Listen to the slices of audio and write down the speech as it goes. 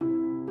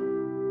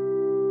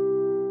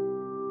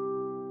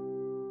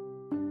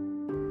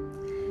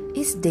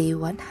is day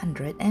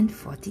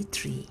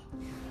 143.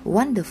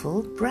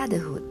 Wonderful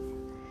Brotherhood.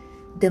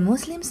 The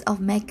Muslims of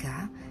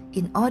Mecca,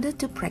 in order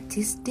to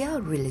practice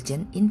their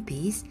religion in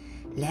peace,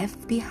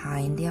 left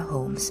behind their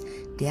homes,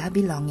 their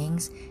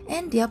belongings,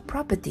 and their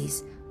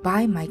properties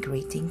by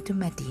migrating to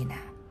Medina.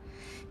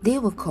 They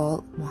were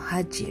called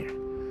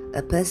Muhajir,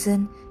 a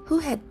person who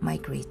had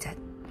migrated,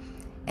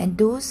 and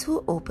those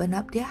who opened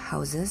up their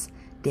houses,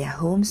 their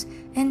homes,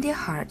 and their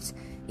hearts,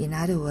 in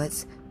other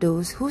words,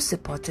 those who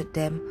supported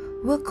them,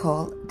 were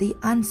called the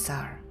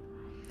Ansar.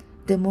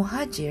 The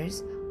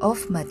Muhajirs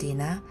of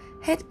Medina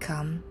had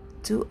come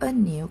to a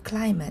new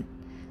climate,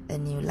 a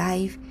new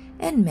life,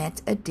 and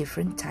met a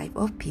different type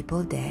of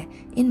people there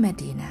in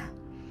Medina.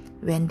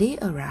 When they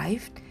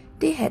arrived,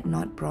 they had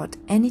not brought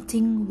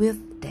anything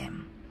with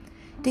them.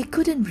 They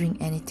couldn't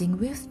bring anything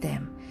with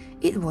them.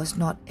 It was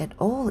not at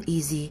all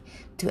easy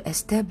to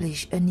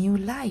establish a new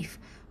life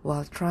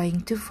while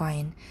trying to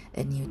find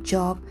a new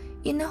job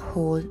in a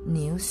whole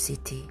new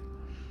city.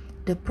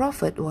 The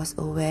Prophet was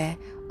aware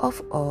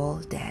of all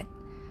that.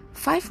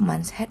 5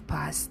 months had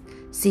passed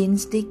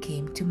since they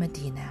came to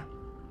Medina.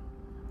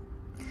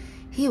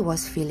 He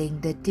was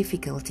feeling the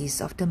difficulties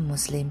of the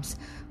Muslims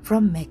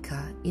from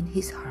Mecca in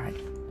his heart.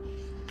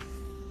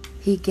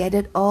 He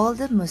gathered all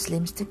the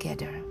Muslims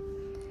together.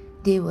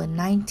 There were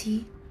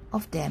 90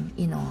 of them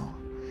in all.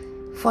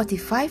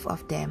 45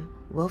 of them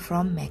were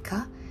from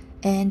Mecca,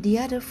 and the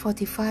other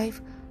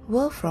 45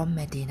 were from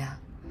Medina.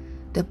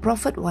 The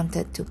Prophet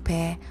wanted to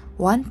pair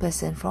one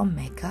person from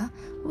Mecca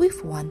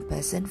with one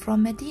person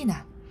from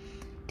Medina.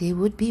 They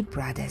would be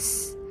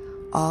brothers.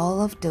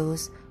 All of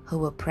those who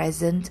were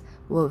present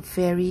were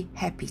very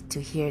happy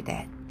to hear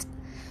that.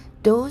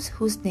 Those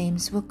whose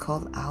names were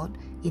called out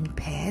in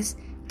pairs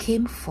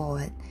came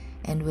forward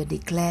and were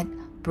declared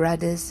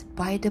brothers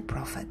by the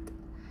Prophet.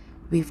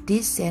 With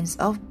this sense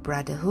of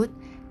brotherhood,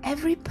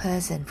 every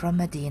person from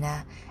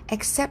Medina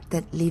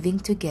accepted living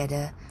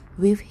together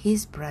with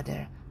his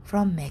brother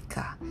from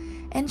Mecca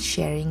and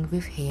sharing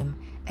with him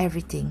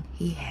everything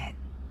he had.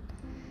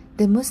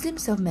 The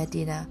Muslims of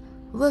Medina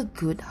were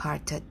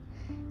good-hearted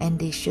and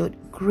they showed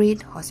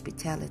great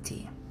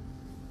hospitality.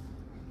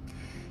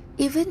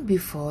 Even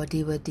before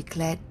they were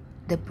declared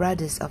the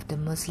brothers of the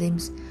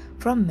Muslims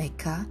from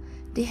Mecca,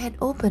 they had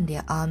opened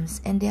their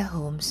arms and their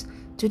homes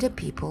to the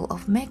people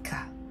of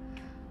Mecca.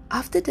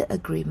 After the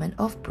agreement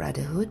of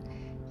brotherhood,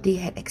 they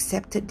had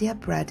accepted their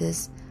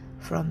brothers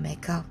from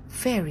Mecca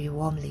very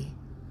warmly.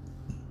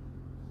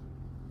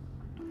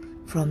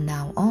 From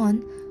now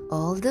on,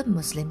 all the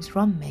Muslims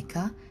from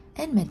Mecca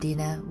and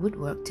Medina would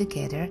work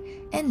together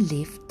and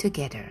live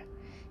together.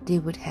 They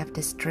would have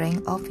the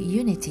strength of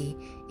unity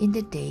in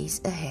the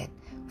days ahead,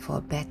 for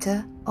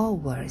better or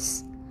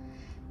worse.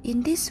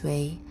 In this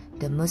way,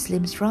 the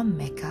Muslims from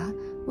Mecca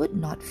would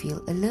not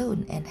feel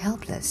alone and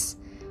helpless.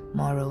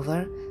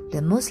 Moreover,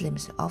 the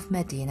Muslims of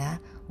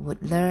Medina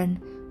would learn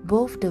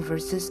both the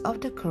verses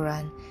of the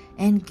Quran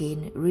and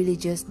gain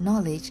religious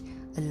knowledge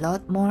a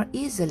lot more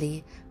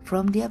easily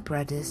from their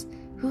brothers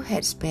who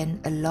had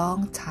spent a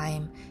long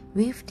time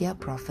with their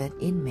Prophet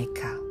in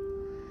Mecca.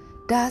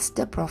 Thus,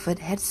 the Prophet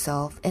had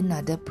solved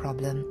another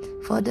problem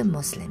for the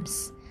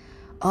Muslims.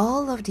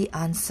 All of the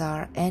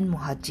Ansar and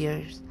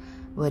Muhajirs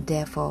were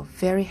therefore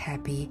very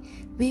happy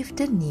with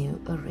the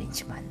new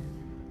arrangement.